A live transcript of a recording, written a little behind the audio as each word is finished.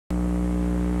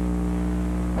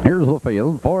Here's the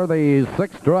field for the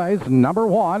sixth race. Number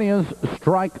 1 is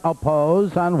Strike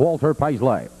Oppose and Walter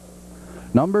Paisley.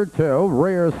 Number 2,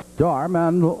 Rear Storm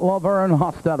and Laverne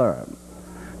Hostetler.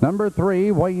 Number 3,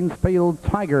 Waynesfield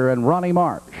Tiger and Ronnie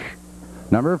Marsh.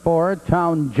 Number 4,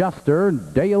 Town Jester,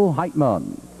 Dale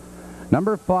Heitman.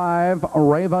 Number 5,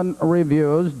 Raven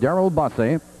Reviews, Daryl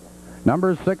Bussey.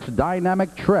 Number 6,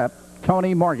 Dynamic Trip,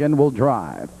 Tony Morgan will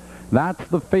drive. That's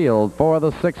the field for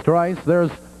the sixth race.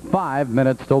 There's 5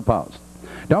 minutes till post.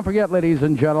 Don't forget, ladies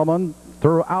and gentlemen,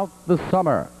 throughout the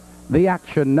summer, the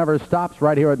action never stops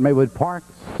right here at Maywood Park,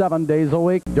 7 days a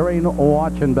week during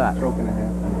watch and bet.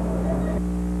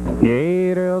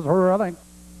 It is running.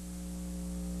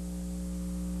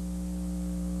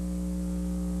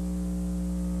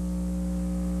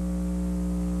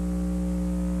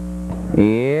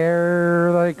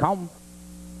 Here they come.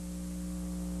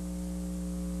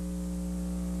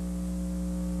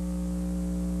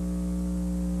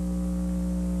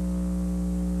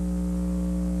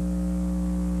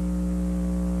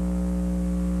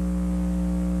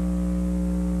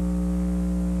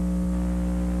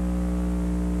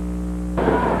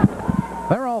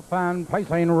 They're all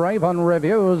fan-pacing Raven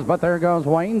Reviews, but there goes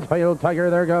Waynesfield Tiger,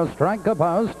 there goes Strike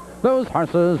Oppose. Those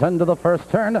horses into the first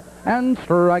turn, and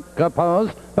Strike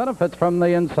Oppose benefits from the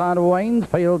inside.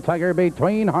 Waynesfield Tiger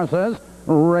between horses.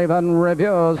 Raven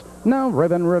Reviews. Now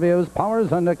Raven Reviews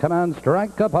powers into command.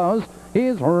 Strike Oppose.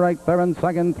 He's right there in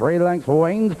second, 3 lengths.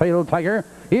 Waynesfield Tiger.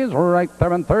 He's right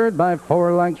there in third by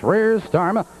 4 lengths. Rear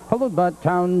Storm, followed by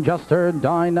Town Jester,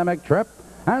 Dynamic Trip.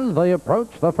 As they approach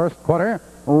the first quarter,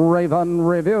 Raven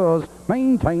Reviews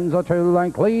maintains a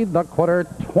 2-length lead. The quarter,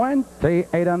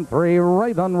 28-3.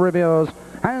 Raven Reviews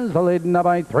has the lead now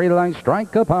by 3 lengths.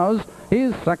 Strike Oppose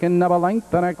is second now a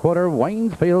length and a quarter.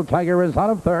 Waynesfield Tiger is out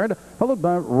of third, followed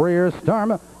by Rear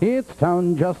Storm. It's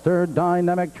Town Jester,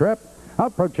 Dynamic Trip.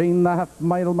 Approaching the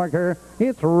half-mile marker,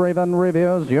 it's Raven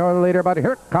Reviews, your leader, but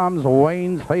here comes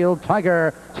Waynesfield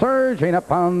Tiger, surging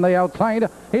up on the outside.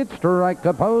 It's Strike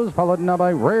Oppose, followed now by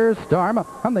Rear Storm.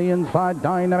 On the inside,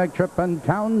 Dynamic Trip and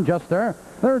Town Jester.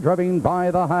 They're driving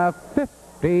by the half,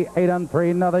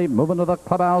 58-3. Now they move into the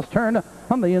clubhouse turn.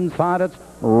 On the inside, it's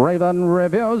Raven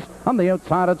Reviews. On the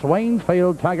outside, it's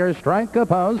Waynesfield Tiger, Strike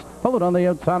Oppose, followed on the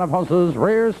outside of horses,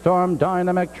 Rear Storm,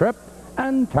 Dynamic Trip,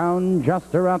 and Town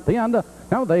Jester at the end.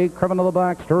 Now they curve into the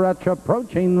back stretch,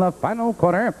 approaching the final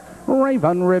quarter.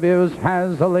 Raven Reviews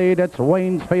has the lead. It's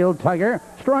Waynesfield Tiger.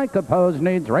 Strike Oppose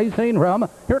needs racing room.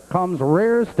 Here comes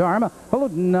Rear Storm,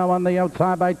 followed now on the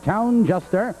outside by Town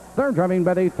Jester. They're driving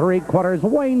by the 3/4.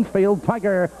 Waynesfield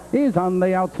Tiger is on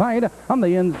the outside. On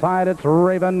the inside, it's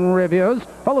Raven Reviews,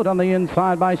 followed on the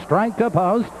inside by Strike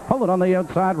Oppose, followed on the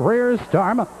outside, Rear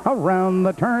Storm. Around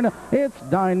the turn, it's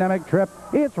Dynamic Trip.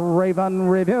 It's Raven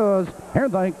Reviews. Here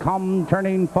they come,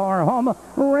 turning for home.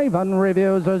 Raven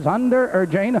Reviews is under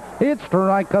urging. It's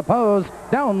Strike Oppose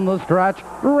down the stretch.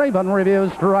 Raven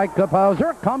Reviews, Strike Oppose.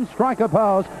 Here comes Strike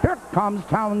Oppose. Here comes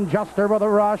Town Jester with a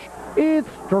rush. It's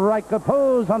Strike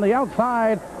Oppose on the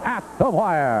outside at the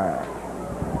wire.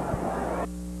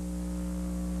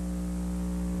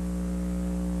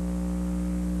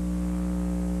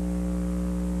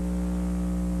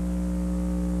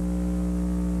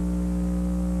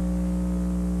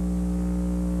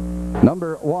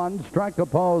 Number 1, Strike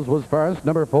Oppose was first.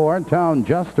 Number 4, Town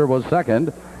Jester was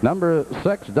second. Number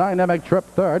 6, Dynamic Trip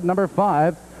third. Number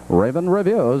 5, Raven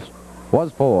Reviews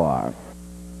was 4.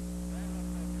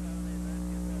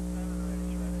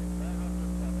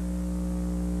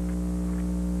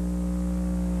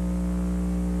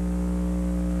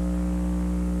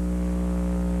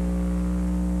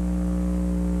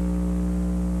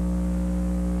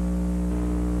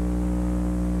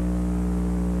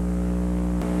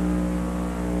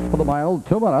 For the mile,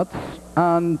 2 minutes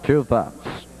and 2 tenths.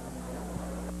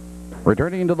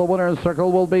 Returning to the winner's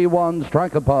circle will be 1,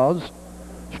 Strike Oppose.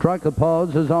 Strike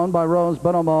Oppose is owned by Rose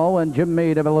Bonomo and Jim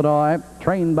Meade of Illinois,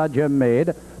 trained by Jim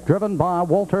Meade, driven by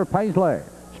Walter Paisley.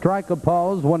 Strike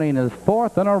Oppose winning his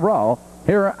 4th in a row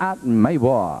here at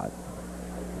Maywood.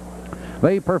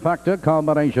 The perfecta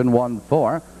combination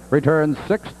 1-4 returns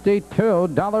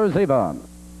 $62 even.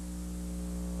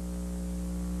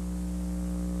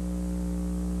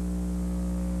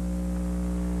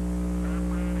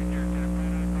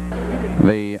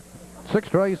 The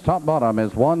sixth race top bottom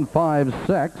is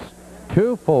 156,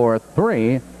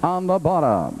 243 on the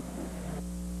bottom.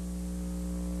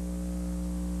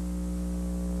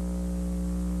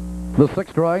 The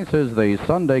sixth race is the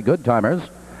Sunday Good Timers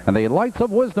and the Lights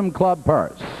of Wisdom Club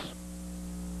purse.